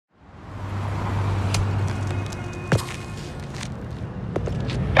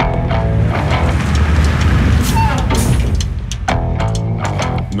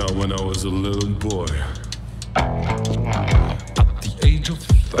was a little boy. At the age of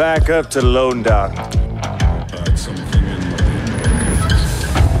 5, Back up to Lone Dock. I had something in my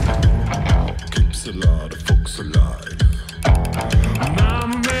head. Keeps a lot of folks alive. My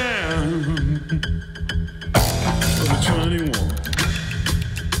man, for 21.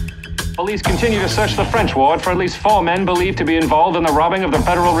 Police continue to search the French ward for at least 4 men believed to be involved in the robbing of the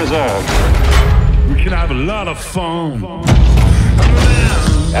Federal Reserve. We can have a lot of fun.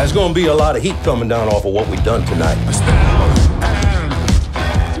 There's gonna be a lot of heat coming down off of what we've done tonight.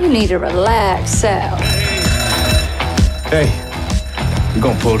 You need to relax, Sal. Hey, we're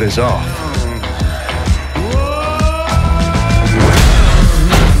gonna pull this off.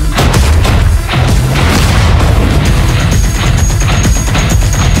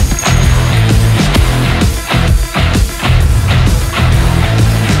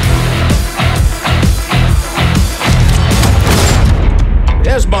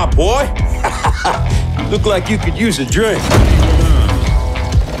 There's my boy. You look like you could use a drink.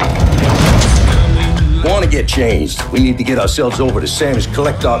 Want to get changed? We need to get ourselves over to Sammy's,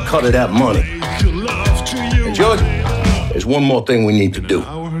 collect our cut of that money. And George, there's one more thing we need to do.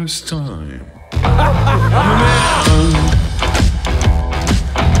 Hours time.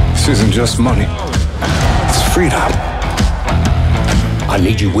 This isn't just money. It's freedom. I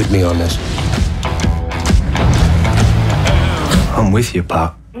need you with me on this. I'm with you,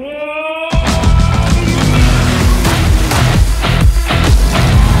 Pop.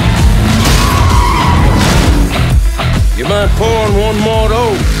 You mind pouring one more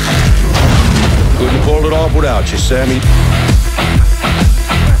though? Couldn't pull it off without you, Sammy.